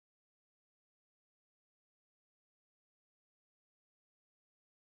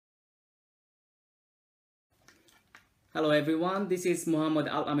Hello everyone, this is Muhammad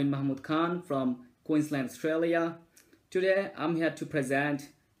Al-Amin Mahmood Khan from Queensland, Australia. Today I'm here to present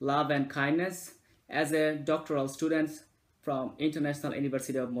Love and Kindness as a doctoral student from International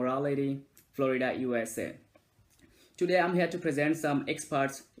University of Morality, Florida, USA. Today I'm here to present some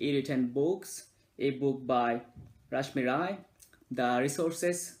experts' written books, a book by Rashmi Rai, the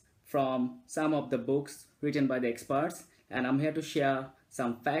resources from some of the books written by the experts, and I'm here to share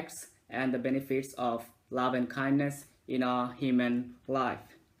some facts and the benefits of love and kindness in our human life.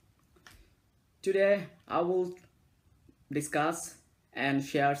 Today I will discuss and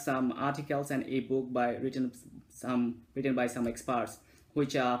share some articles and ebook written by some experts,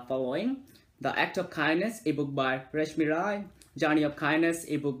 which are following: The Act of Kindness, ebook by Rashmi Rai; Journey of Kindness,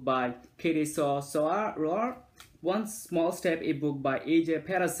 ebook by Kitty Soar; One Small Step, ebook by E.J.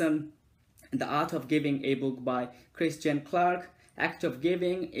 Patterson; The Art of Giving, ebook by Christian Clark; Act of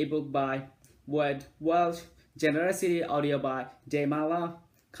Giving, ebook by Wade Welch; Generosity, audio by Demala;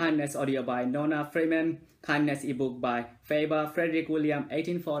 Kindness, audio by Nona Freeman; Kindness, ebook by Faber Frederick William,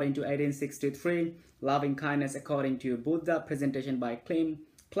 1814 to 1863; Loving Kindness According to Buddha, presentation by Clem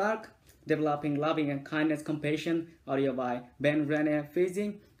Clark; Developing Loving and Kindness Compassion, audio by Ben Rene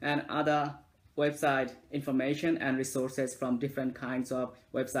Fizzi; and other website information and resources from different kinds of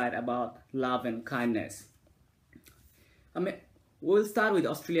website about love and kindness. We'll start with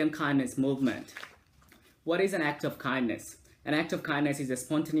Australian kindness movement. What is an act of kindness? An act of kindness is a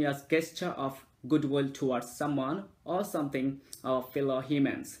spontaneous gesture of goodwill towards someone or something of fellow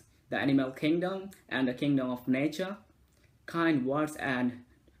humans, the animal kingdom and the kingdom of nature. Kind words and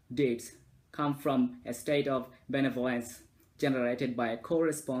deeds come from a state of benevolence generated by a core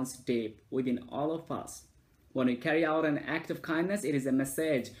response deep within all of us. When we carry out an act of kindness, it is a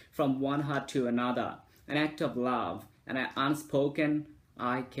message from one heart to another, an act of love, and an unspoken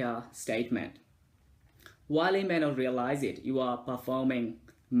I care statement. While you may not realize it, you are performing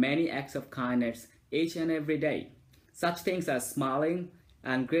many acts of kindness each and every day. Such things as smiling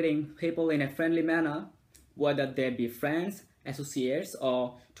and greeting people in a friendly manner, whether they be friends, associates,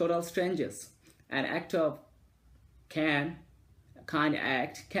 or total strangers. An act of kind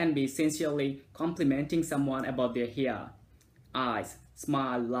act can be sincerely complimenting someone about their hair, eyes,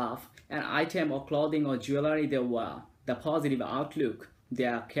 smile, laugh, an item or clothing or jewelry they wear, the positive outlook,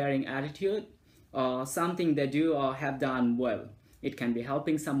 their caring attitude, or something they do or have done well. It can be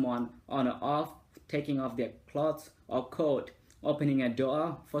helping someone on or off, taking off their clothes or coat, opening a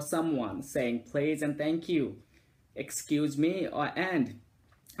door for someone, saying please and thank you, excuse me, and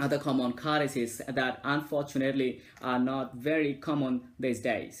other common courtesies that unfortunately are not very common these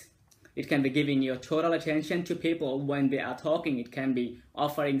days. It can be giving your total attention to people when they are talking. It can be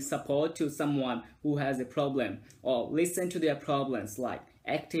offering support to someone who has a problem, or listen to their problems, like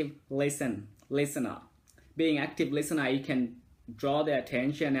active listener. Being active listener, you can draw their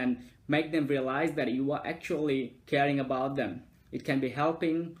attention and make them realize that you are actually caring about them. It can be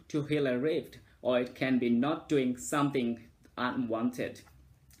helping to heal a rift, or it can be not doing something unwanted.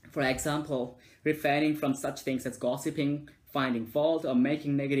 For example, refraining from such things as gossiping, finding fault, or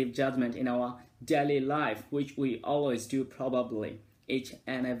making negative judgment in our daily life, which we always do probably each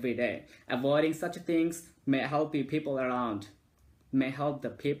and every day. Avoiding such things may help the people around, may help the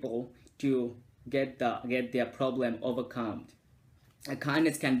people to get their problem overcome.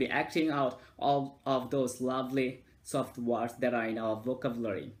 Kindness can be acting out all of those lovely soft words that are in our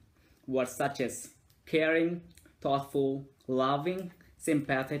vocabulary. Words such as caring, thoughtful, loving,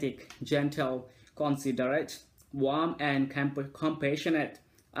 sympathetic, gentle, considerate, warm and compassionate,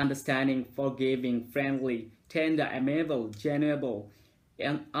 understanding, forgiving, friendly, tender, amiable, genuine,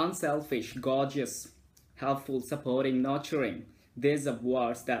 unselfish, gorgeous, helpful, supporting, nurturing. These are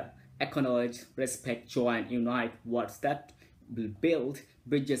words that acknowledge, respect, joy, and unite. Words that build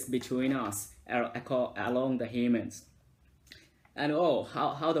bridges between us along the humans. And oh,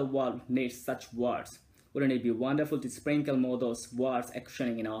 how the world needs such words. Wouldn't it be wonderful to sprinkle more those words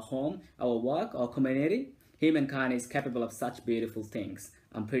actioning in our home, our work, our community? Humankind is capable of such beautiful things.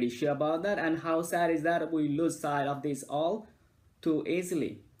 I'm pretty sure about that. And how sad is that we lose sight of this all too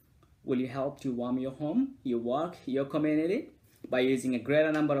easily? Will you help to warm your home, your work, your community by using a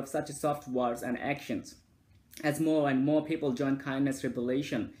greater number of such soft words and actions? As more and more people join kindness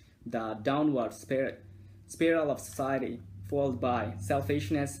revolution, the downward spiral of society, fueled by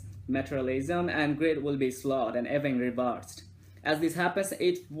selfishness, materialism, and greed, will be slowed and even reversed. As this happens,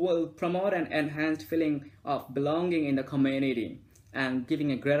 it will promote an enhanced feeling of belonging in the community and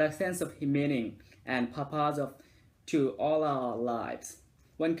giving a greater sense of meaning and purpose to all our lives.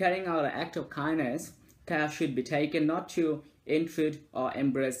 When carrying out an act of kindness, care should be taken not to intrude or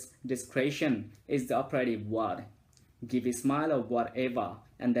embrace discretion is the operative word. give a smile or whatever,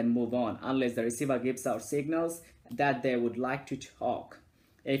 and then move on, unless the receiver gives out signals that they would like to talk.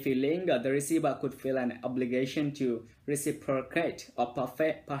 If you linger, the receiver could feel an obligation to reciprocate or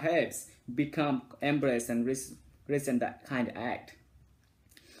perhaps become embarrassed and resent that kind act.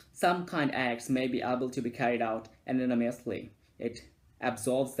 Some kind acts may be able to be carried out anonymously. It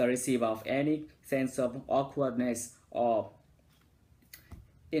absolves the receiver of any sense of awkwardness or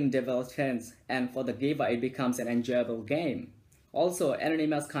indifference, and for the giver it becomes an enjoyable game. Also,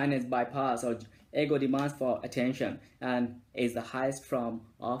 anonymous kindness bypass or ego demands for attention and is the highest form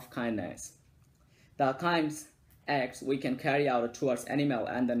of kindness. The kinds acts we can carry out towards animal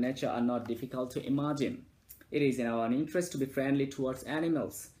and the nature are not difficult to imagine. It is in our interest to be friendly towards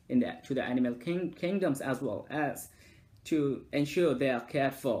animals, to the animal kingdoms, as well as to ensure they are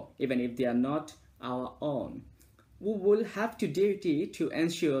cared for, even if they are not our own. We will have to duty to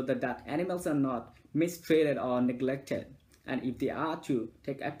ensure that animals are not mistreated or neglected, and if they are, to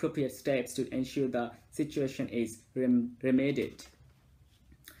take appropriate steps to ensure the situation is remedied.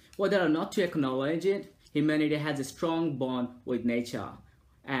 Whether or not to acknowledge it, humanity has a strong bond with nature,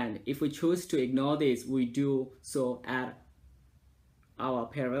 and if we choose to ignore this, we do so at our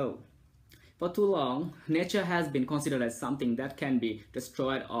peril. For too long, nature has been considered as something that can be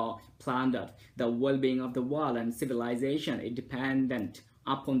destroyed or plundered. The well-being of the world and civilization is dependent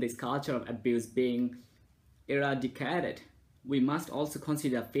upon this culture of abuse being eradicated. We must also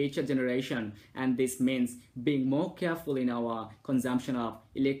consider future generation, and this means being more careful in our consumption of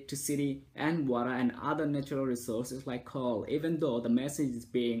electricity and water and other natural resources like coal, even though the message is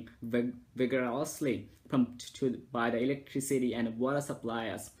being vigorously pumped by the electricity and water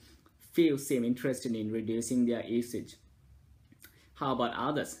suppliers. Few seem interested in reducing their usage. How about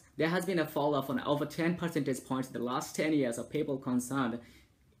others? There has been a fall-off on over 10 percentage points in the last 10 years of people concerned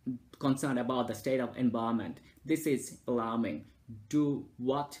about the state of environment. This is alarming. Do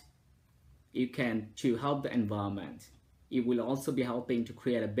what you can to help the environment. It will also be helping to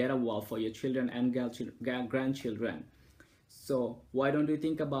create a better world for your children and grandchildren. So why don't you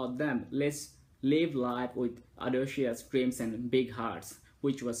think about them? Let's live life with audacious dreams and big hearts,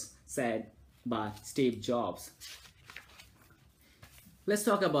 which was said by Steve Jobs. Let's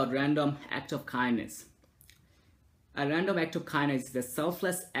talk about random act of kindness. A random act of kindness is a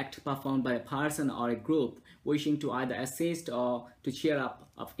selfless act performed by a person or a group wishing to either assist or to cheer up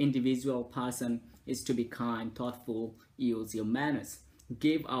an individual person. Is to be kind, thoughtful, use your manners,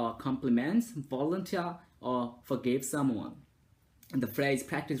 give our compliments, volunteer, or forgive someone. The phrase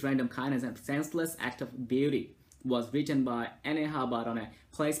 "practice random kindness and senseless act of beauty" was written by Anne Hubbard on a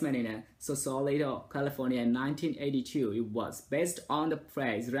placement in Sausalito, California in 1982. It was based on the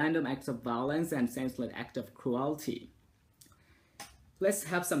phrase random acts of violence and senseless act of cruelty. Let's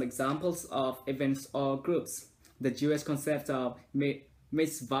have some examples of events or groups. The Jewish concept of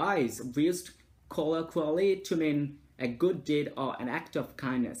mitzvah is used colloquially to mean a good deed or an act of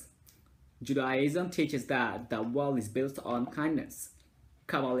kindness. Judaism teaches that the world is built on kindness.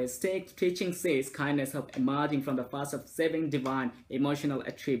 Kabbalistic teaching says kindness of emerging from the first of 7 divine emotional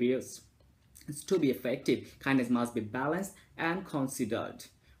attributes. To be effective, kindness must be balanced and considered,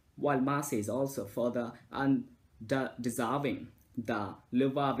 while mercy is also for the undeserving. The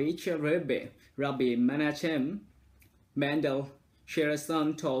Lubavitcher Rebbe, Rabbi Menachem Mendel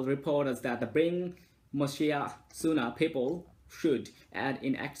Shereson, told reporters that the Bring Moshiach Sooner people should add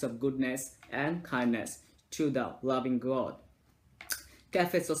in acts of goodness and kindness to the loving God.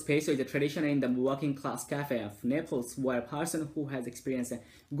 Cafe Sospeso is a tradition in the working class cafe of Naples where a person who has experienced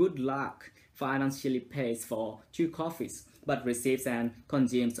good luck financially pays for 2 coffees but receives and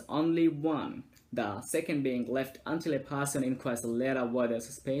consumes only 1, the second being left until a person inquires later whether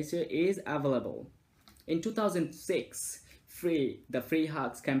Sospeso is available. In 2006, the Free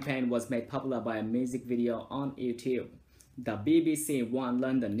Hugs campaign was made popular by a music video on YouTube. The BBC One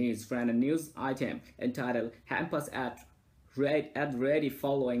London News ran a news item entitled "Hampers at Ready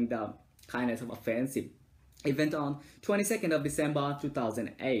following the Kindness of Offensive" event on 22nd of December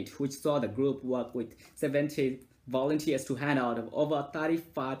 2008, which saw the group work with 70 volunteers to hand out over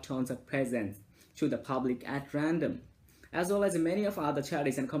 35 tons of presents to the public at random. As well as many of other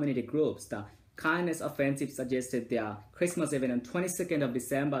charities and community groups, the Kindness Offensive suggested their Christmas event on 22nd of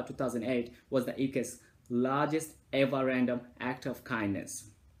December 2008 was the UK's largest ever random act of kindness.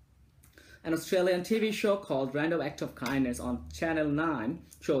 An Australian TV show called Random Act of Kindness on Channel 9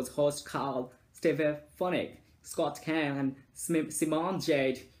 shows host Carl Stefanik, Scott Cam, and Simone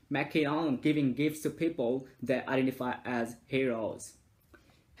Jade McKinnon giving gifts to people they identify as heroes.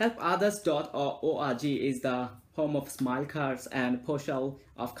 Helpothers.org is the home of smile cards and portal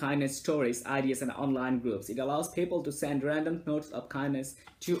of kindness stories, ideas, and online groups. It allows people to send random notes of kindness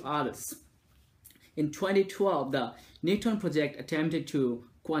to others. In 2012, the Newton Project attempted to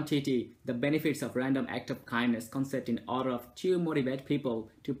quantitate the benefits of random act of kindness concept in order to motivate people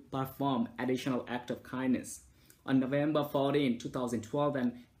to perform additional act of kindness. On November 14, 2012,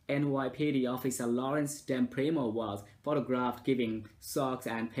 an NYPD officer Lawrence Demprimo was photographed giving socks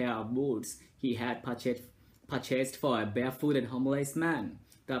and pair of boots he had purchased for a barefooted homeless man.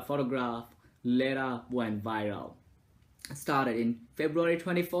 The photograph later went viral. Started in February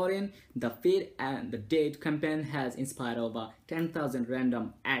 2014, the Feed and the Date campaign has inspired over 10,000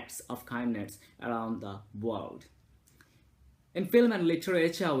 random acts of kindness around the world. In film and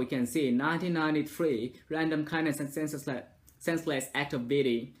literature, we can see 1993, Random Kindness and Senseless Act of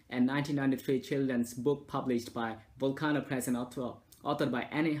Beauty, and 1993 children's book published by Volcano Press and authored by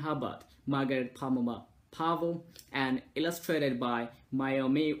Annie Hubbard, Margaret Palmer Powell, and illustrated by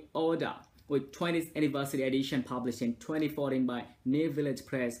Mayumi Oda, with 20th anniversary edition published in 2014 by New Village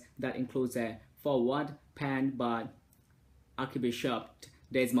Press that includes a foreword penned by Archbishop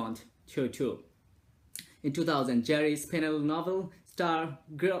Desmond Tutu. In 2000, Jerry Spinell novel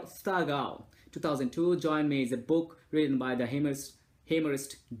Stargirl. 2002, Join Me is a book written by the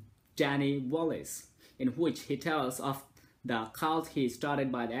humorist Danny Wallace, in which he tells of the cult he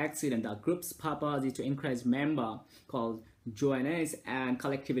started by the accident. The group's purpose is to encourage members called Joannes and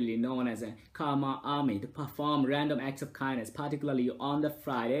collectively known as a Karma Army to perform random acts of kindness, particularly on the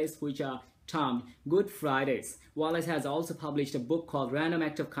Fridays, which are termed Good Fridays. Wallace has also published a book called Random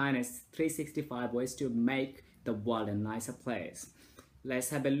Act of Kindness, 365 Ways to Make the World a Nicer Place. Let's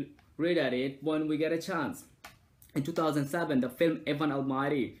have a read at it when we get a chance. In 2007, the film Evan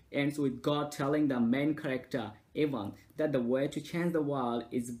Almighty ends with God telling the main character, Evan, that the way to change the world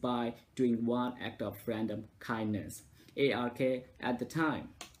is by doing one act of random kindness. ARK at the time.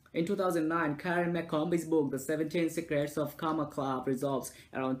 In 2009, Karen McCombie's book, The 17 Secrets of Karma Club, revolves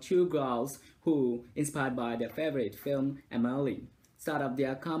around two girls who, inspired by their favorite film, Emily, start up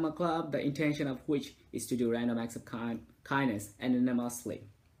their Karma Club, the intention of which is to do random acts of kindness anonymously.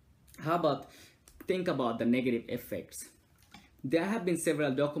 How about think about the negative effects? There have been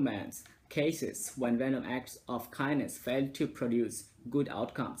several cases when random acts of kindness fail to produce good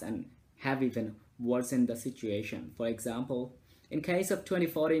outcomes and have even worsened the situation. For example, in case of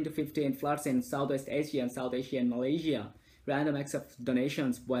 2014 to 15 floods in Southwest Asia and South Asia and Malaysia, random acts of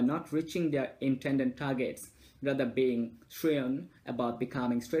donations were not reaching their intended targets, rather being strewn about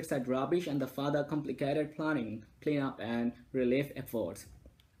becoming street-side rubbish and the further complicated planning, cleanup, and relief efforts.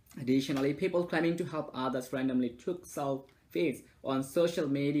 Additionally, people claiming to help others randomly took selfies on social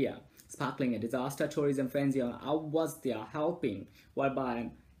media, sparkling a disaster tourism frenzy on how was they are helping, whereby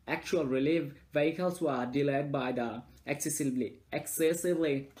actual relief vehicles were delayed by the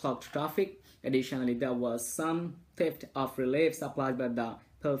excessively clogged traffic. Additionally, there was some theft of relief supplied by the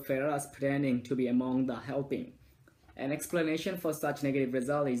pilferers pretending to be among the helping. An explanation for such negative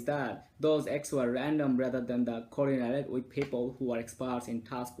result is that those acts were random rather than coordinated with people who are experts in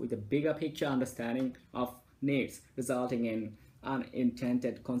tasks with a bigger picture understanding of needs, resulting in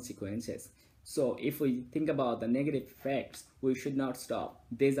unintended consequences. So if we think about the negative effects, we should not stop.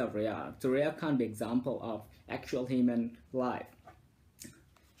 These are rare. So rare can't be example of actual human life.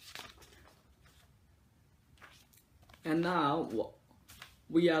 And now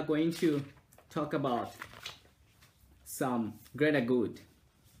we are going to talk about some greater good.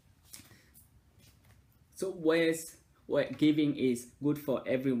 So ways where giving is good for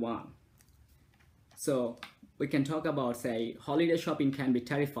everyone. So we can talk about, say, holiday shopping can be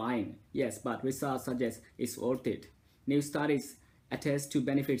terrifying. Yes, but research suggests it's worth it. New studies attest to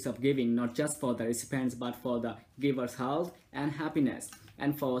benefits of giving, not just for the recipients, but for the giver's health and happiness,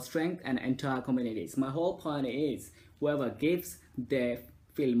 and for strength and entire communities. My whole point is, whoever gives, they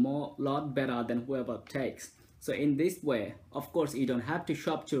feel lot better than whoever takes. So in this way, of course, you don't have to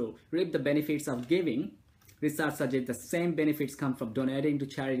shop to reap the benefits of giving. Research suggests the same benefits come from donating to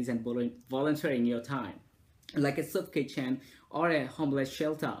charities and volunteering your time. Like a soup kitchen or a homeless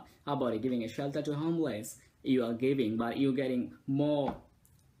shelter. How about giving a shelter to homeless? You are giving, but you're getting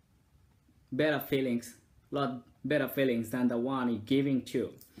better feelings than the one you're giving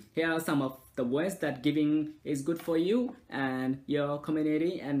to. Here are some of the ways that giving is good for you and your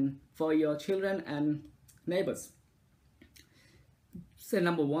community and for your children and neighbors. So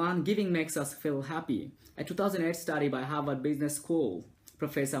number one, giving makes us feel happy. A 2008 study by Harvard Business School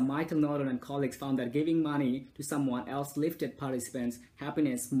Professor Michael Norton and colleagues found that giving money to someone else lifted participants'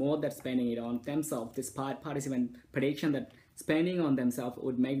 happiness more than spending it on themselves, despite participant prediction that spending on themselves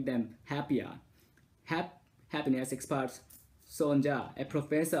would make them happier. Happiness expert Sonja, a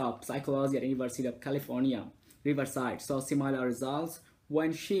professor of psychology at University of California, Riverside, saw similar results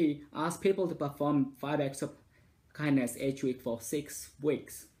when she asked people to perform 5 acts of kindness each week for 6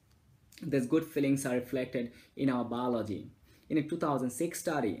 weeks. These good feelings are reflected in our biology. In a 2006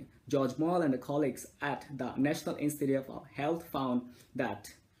 study, George Moll and colleagues at the National Institute of Health found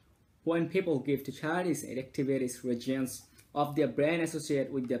that when people give to charities, it activates regions of their brain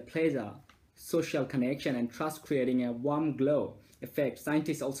associated with their pleasure, social connection, and trust, creating a warm glow effect.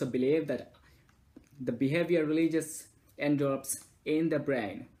 Scientists also believe that the behavior releases endorphins in the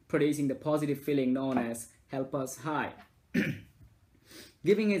brain, producing the positive feeling known as helper's high.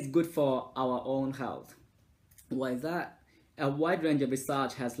 Giving is good for our own health. Why is that? A wide range of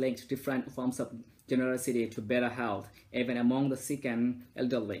research has linked different forms of generosity to better health, even among the sick and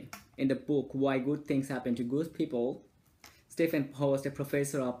elderly. In the book, Why Good Things Happen to Good People, Stephen Post, a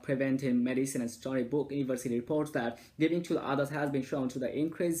professor of preventive medicine and Storybook University, reports that giving to others has been shown to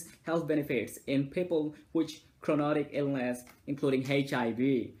increase health benefits in people with chronic illness, including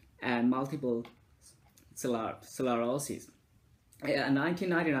HIV and multiple sclerosis. A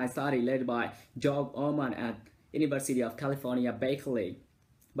 1999 study led by Doug Orman at University of California,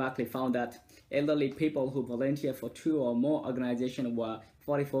 Berkeley found that elderly people who volunteer for 2 or more organizations were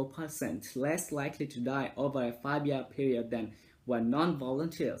 44% less likely to die over a 5-year period than were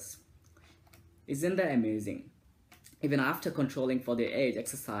non-volunteers. Isn't that amazing? Even after controlling for their age,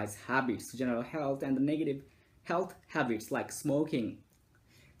 exercise habits, general health, and the negative health habits like smoking.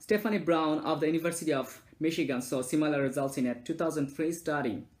 Stephanie Brown of the University of Michigan saw similar results in a 2003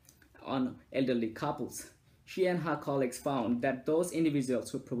 study on elderly couples. She and her colleagues found that those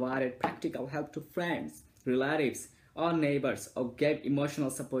individuals who provided practical help to friends, relatives, or neighbors, or gave emotional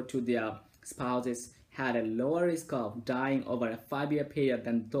support to their spouses had a lower risk of dying over a 5-year period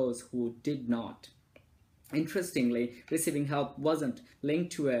than those who did not. Interestingly, receiving help wasn't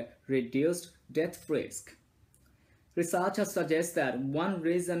linked to a reduced death risk. Researchers suggest that one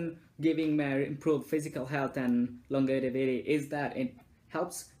reason giving may improve physical health and longevity is that it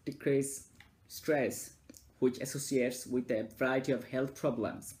helps decrease stress, which associates with a variety of health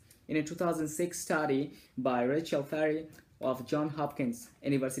problems. In a 2006 study by Rachel Ferry of Johns Hopkins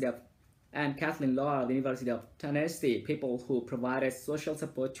University and Kathleen Law of the University of Tennessee, people who provided social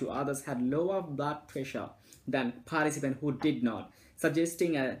support to others had lower blood pressure than participants who did not,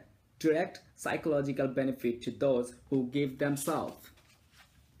 suggesting a direct psychological benefit to those who give themselves.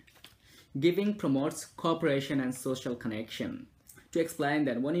 Giving promotes cooperation and social connection. To explain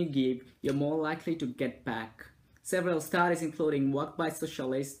that when you give, you're more likely to get back. Several studies, including work by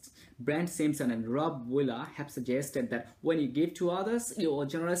socialists Brent Simpson and Rob Wheeler, have suggested that when you give to others, your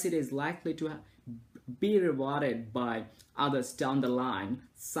generosity is likely to be rewarded by others down the line,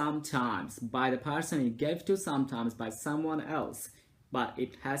 sometimes by the person you gave to, sometimes by someone else. But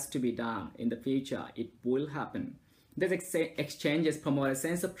it has to be done. In the future, it will happen. These exchanges promote a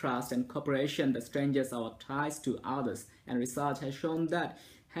sense of trust and cooperation that strengthens our ties to others, and research has shown that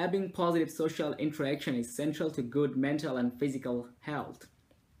having positive social interaction is central to good mental and physical health.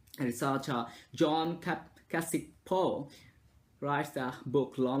 Researcher John Cassipo writes the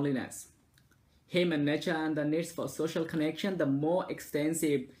book Loneliness, Human Nature and the Needs for Social Connection. The more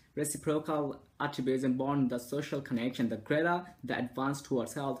extensive reciprocal attribution bond the social connection, the greater the advance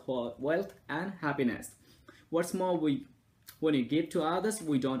towards health, wealth, and happiness. What's more, when you give to others,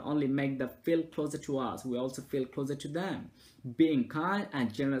 we don't only make them feel closer to us, we also feel closer to them. Being kind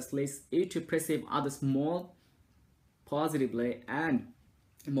and generous leads you to perceive others more positively and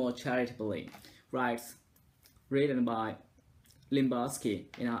more charitably. Writes, written by Limbowski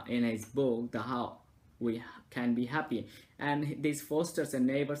in his book, The How We Can Be Happy. And this fosters a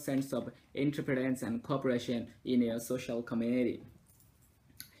neighbor sense of interdependence and cooperation in your social community.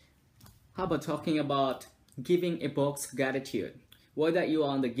 How about talking about giving evokes gratitude? Whether you are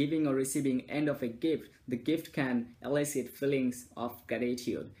on the giving or receiving end of a gift, the gift can elicit feelings of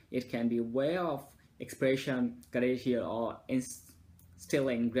gratitude. It can be a way of expression gratitude or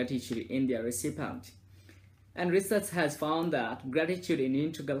instilling gratitude in the recipient. And research has found that gratitude is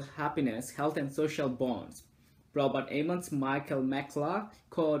integral happiness, health, and social bonds. Robert Emmons, Michael McClure,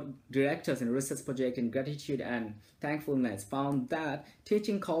 co-directors in research project in gratitude and thankfulness, found that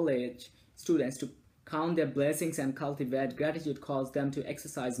teaching college students to count their blessings and cultivate gratitude caused them to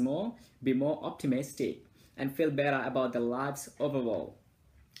exercise more, be more optimistic, and feel better about their lives overall.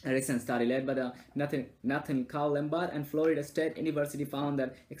 A recent study led by the Nathan Carl Lambert and Florida State University found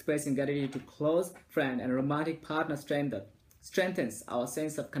that expressing gratitude to close friend and romantic partner strengthens our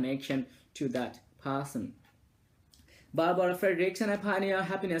sense of connection to that person. Barbara Fredrickson, a pioneer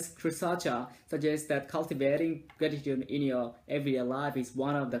happiness researcher, suggests that cultivating gratitude in your everyday life is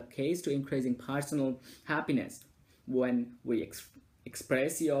one of the keys to increasing personal happiness. When we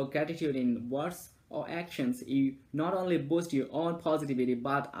express your gratitude in words or actions, you not only boost your own positivity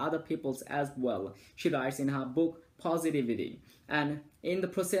but other people's as well. She writes in her book Positivity, and in the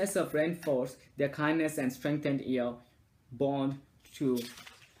process of reinforce their kindness and strengthen your bond to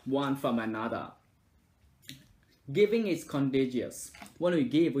one from another. Giving is contagious. When we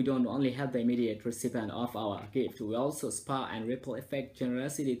give, we don't only help the immediate recipient of our gift, we also spur and ripple effect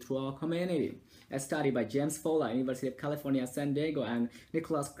generosity through our community. A study by James Fowler, University of California, San Diego, and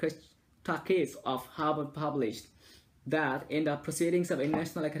Nicholas Christakis of Harvard published that in the Proceedings of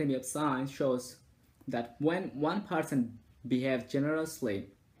International Academy of Science shows that when one person behaves generously,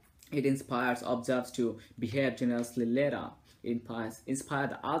 it inspires observers to behave generously later. It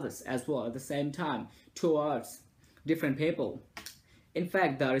inspires others as well at the same time towards different people. In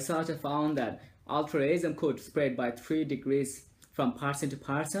fact, the researcher found that altruism could spread by 3 degrees from person to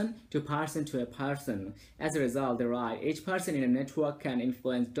person to person to a person. As a result, they write, each person in a network can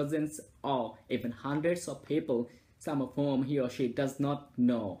influence dozens or even hundreds of people, some of whom he or she does not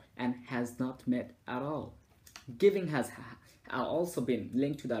know and has not met at all. Giving has also been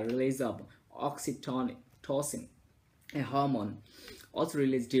linked to the release of oxytocin, a hormone also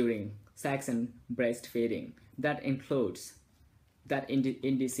released during sex and breastfeeding that induces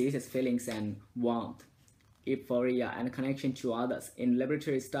feelings and warmth, euphoria, and connection to others. In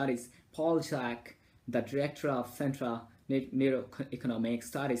laboratory studies, Paul Jack, the director of Central Neuroeconomic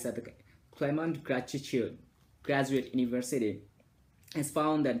Studies at the Claremont Graduate University, has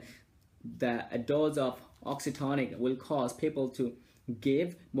found that a dose of oxytocin will cause people to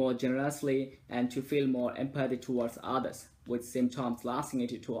give more generously and to feel more empathy towards others, with symptoms lasting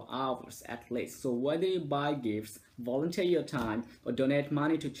 82 hours at least. So whether you buy gifts, volunteer your time, or donate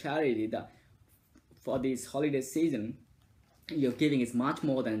money to charity for this holiday season, your giving is much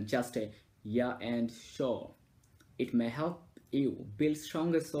more than just a year-end show. It may help you build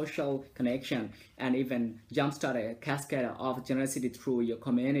stronger social connection and even jumpstart a cascade of generosity through your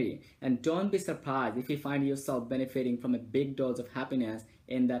community. And don't be surprised if you find yourself benefiting from a big dose of happiness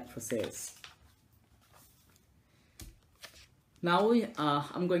in that process. Now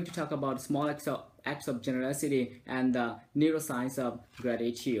I'm going to talk about small acts of generosity and the neuroscience of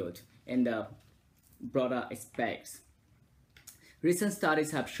gratitude in the broader aspects. Recent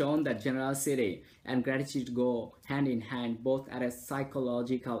studies have shown that generosity and gratitude go hand in hand both at a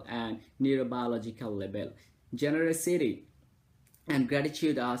psychological and neurobiological level. Generosity and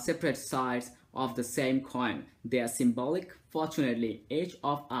gratitude are separate sides of the same coin. They are symbolic. Fortunately, each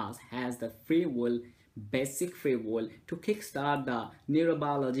of us has the basic free will to kickstart the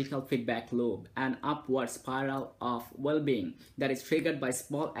neurobiological feedback loop, an upward spiral of well-being that is triggered by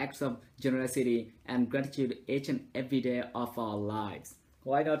small acts of generosity and gratitude each and every day of our lives.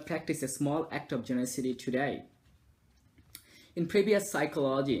 Why not practice a small act of generosity today? In previous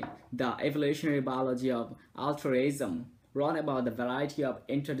psychology, the evolutionary biology of altruism wrote about the variety of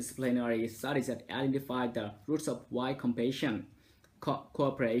interdisciplinary studies that identified the roots of why compassion,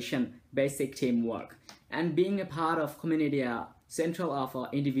 cooperation, basic teamwork, and being a part of community are central of our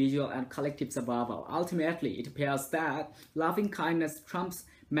individual and collective survival. Ultimately, it appears that loving kindness trumps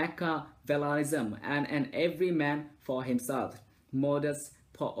Machiavellism and an every man for himself modus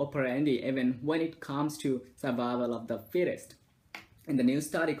operandi even when it comes to survival of the fittest. In the new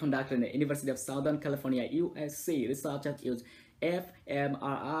study conducted in the University of Southern California, USC, researchers used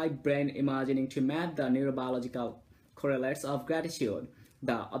fMRI brain imaging to map the neurobiological correlates of gratitude.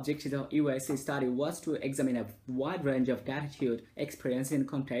 The objective of USC study was to examine a wide range of gratitude experiences in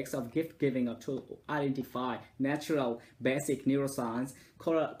context of gift giving or to identify natural basic neuroscience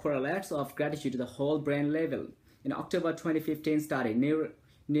correlates of gratitude to the whole brain level. In October 2015 study,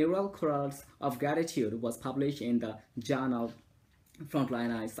 Neural Correlates of Gratitude was published in the journal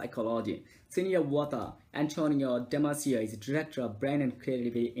Frontline Psychology. Senior author Antonio Damasio is director of Brain and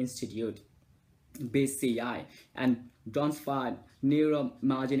Creativity Institute, BCI, and Donsfield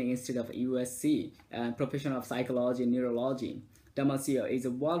Neuroimagining Institute of USC, and professional of psychology and neurology. Damasio is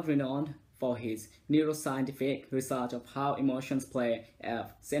world-renowned for his neuroscientific research of how emotions play a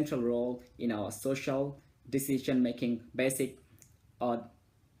central role in our social decision-making, basic or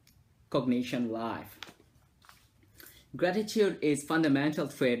cognition life. Gratitude is fundamental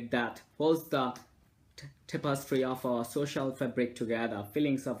thread that holds the tapestry of our social fabric together.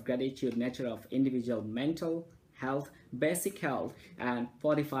 Feelings of gratitude, nature of individual mental health, basic health, and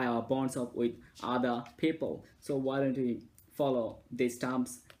fortify our bonds with other people. So why don't we follow these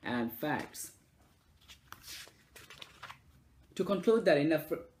terms and facts? To conclude that in a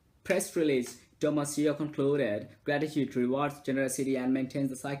press release, Tomasio concluded, gratitude rewards generosity and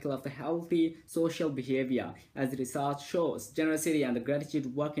maintains the cycle of the healthy social behavior. As the research shows, generosity and the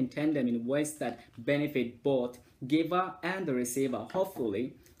gratitude work in tandem in ways that benefit both giver and the receiver.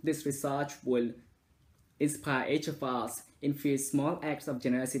 Hopefully, this research will inspire each of us, infuse small acts of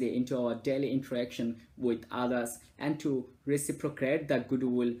generosity into our daily interaction with others, and to reciprocate the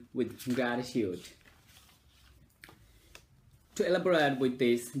goodwill with gratitude. To elaborate with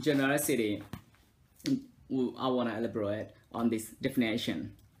this generosity, I want to elaborate on this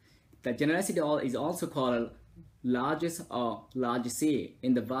definition. The generosity is also called largesse or largesse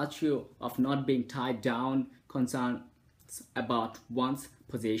in the virtue of not being tied down concerns about one's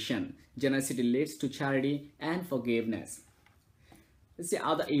possession. Generosity leads to charity and forgiveness. Let's see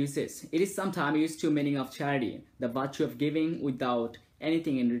other uses. It is sometimes used to meaning of charity, the virtue of giving without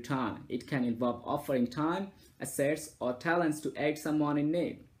anything in return. It can involve offering time, assets, or talents to aid someone in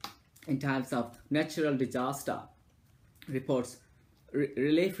need. In times of natural disaster,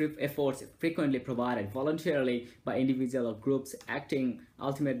 relief efforts frequently provided voluntarily by individuals or groups acting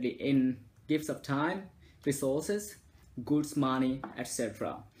ultimately in gifts of time, resources, goods, money,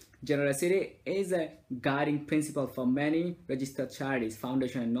 etc. Generosity is a guiding principle for many registered charities,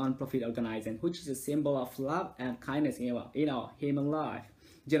 foundations, and non-profit organizations, which is a symbol of love and kindness in our human life.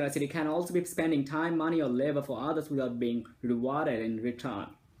 Generosity can also be spending time, money, or labor for others without being rewarded in return.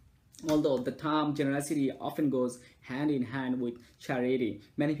 Although the term generosity often goes hand in hand with charity,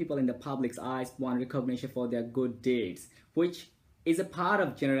 many people in the public's eyes want recognition for their good deeds, which is a part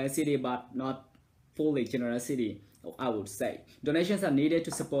of generosity but not fully generosity, I would say. Donations are needed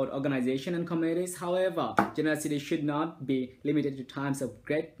to support organizations and communities. However, generosity should not be limited to times of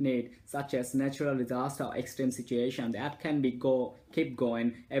great need, such as natural disaster or extreme situation that can keep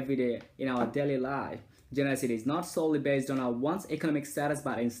going every day in our daily life. Generosity is not solely based on one's economic status,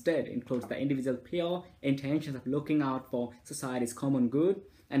 but instead includes the individual's pure intentions of looking out for society's common good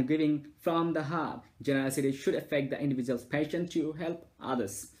and giving from the heart. Generosity should affect the individual's passion to help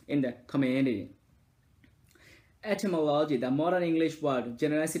others in the community. Etymology: the modern English word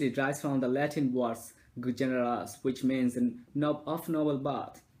generosity derives from the Latin words generas, which means of noble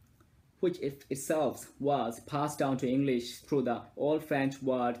birth, which itself was passed down to English through the Old French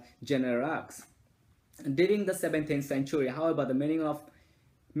word genereux. During the 17th century, however, the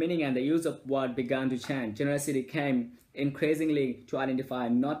meaning and the use of word began to change. Generosity came increasingly to identify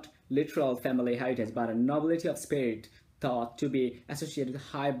not literal family heritage, but a nobility of spirit thought to be associated with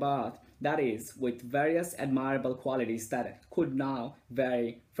high birth, that is, with various admirable qualities that could now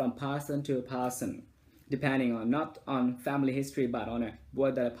vary from person to person, depending on not on family history, but on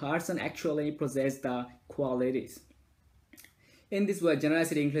whether a person actually possessed the qualities. In this way,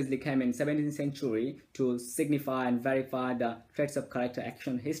 generosity increasingly came in 17th century to signify and verify the traits of character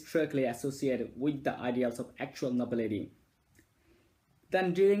action historically associated with the ideals of actual nobility.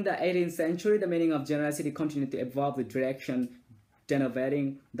 Then during the 18th century, the meaning of generosity continued to evolve with direction,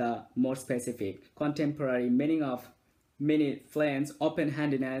 denoting the more specific, contemporary meaning of benevolence,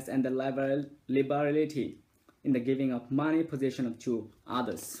 open-handedness, and the liberality in the giving of money, possession to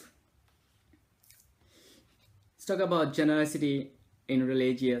others. Let's talk about generosity in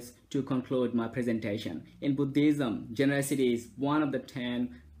religious to conclude my presentation. In Buddhism, generosity is one of the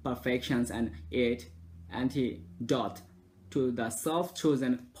 10 perfections and 8 antidote to the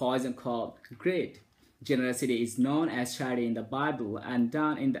self-chosen poison called greed. Generosity is known as charity in the Bible and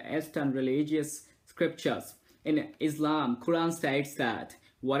done in the Eastern religious scriptures. In Islam, Quran states that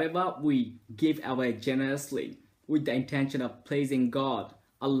whatever we give away generously with the intention of pleasing God,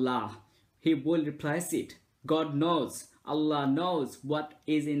 Allah, He will replace it. God knows, Allah knows what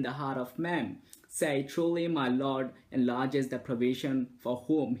is in the heart of man. Say, truly my Lord enlarges the provision for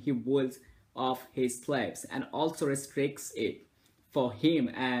whom He wills of His slaves, and also restricts it for him,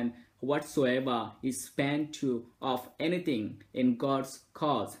 and whatsoever is spent of anything in God's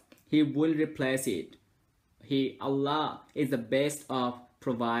cause, He will replace it. Allah is the best of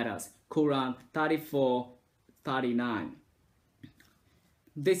providers. Quran 34:39.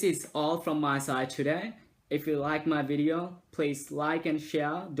 This is all from my side today. If you like my video, please like and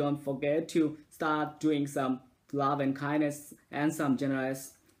share. Don't forget to start doing some love and kindness and some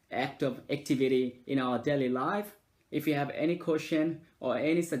generous act of activity in our daily life. If you have any question or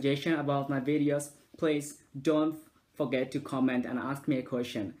any suggestion about my videos, please don't forget to comment and ask me a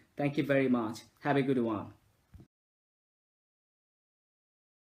question. Thank you very much. Have a good one.